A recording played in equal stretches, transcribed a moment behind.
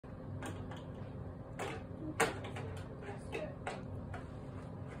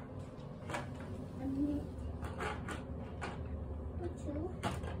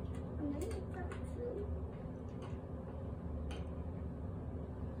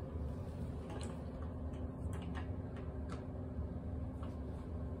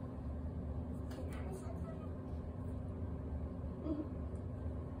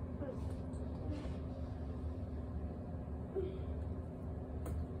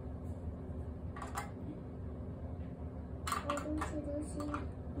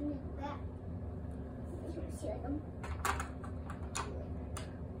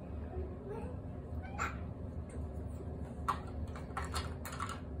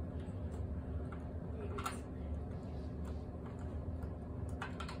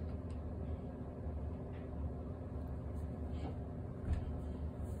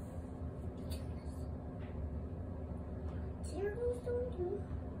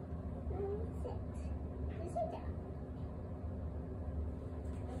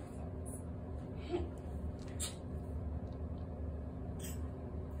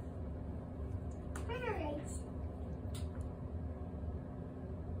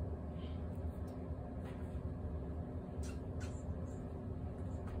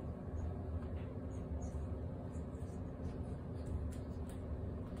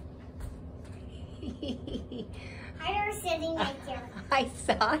Hyder's sitting right there. I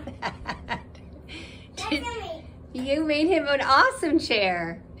saw that. That's me. You made him an awesome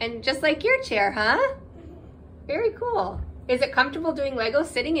chair. And just like your chair, huh? Very cool. Is it comfortable doing Lego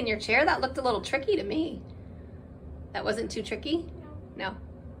sitting in your chair? That looked a little tricky to me. That wasn't too tricky? No.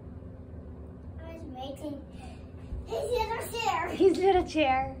 I was making his little chair. His little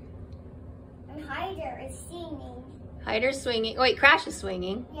chair. And Hyder is singing. Hyder's swinging. Wait, Crash is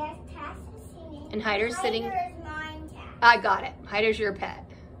swinging. Yes, Cass is singing. And Hyder's sitting. Hyder is mine, Cass. I got it. Hyder's your pet.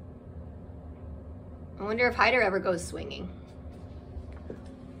 I wonder if Hyder ever goes swinging.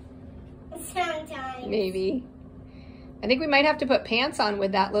 Sometimes. Maybe. I think we might have to put pants on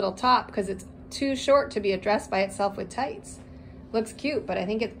with that little top because it's too short to be a dress by itself with tights. Looks cute, but I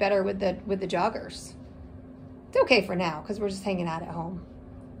think it's better with the joggers. It's okay for now because we're just hanging out at home.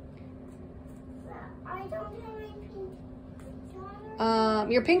 I don't have any pink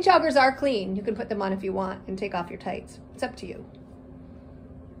joggers. Your pink joggers are clean. You can put them on if you want and take off your tights. It's up to you.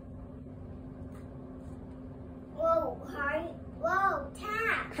 Whoa, Whoa,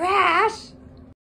 Tap. Crash!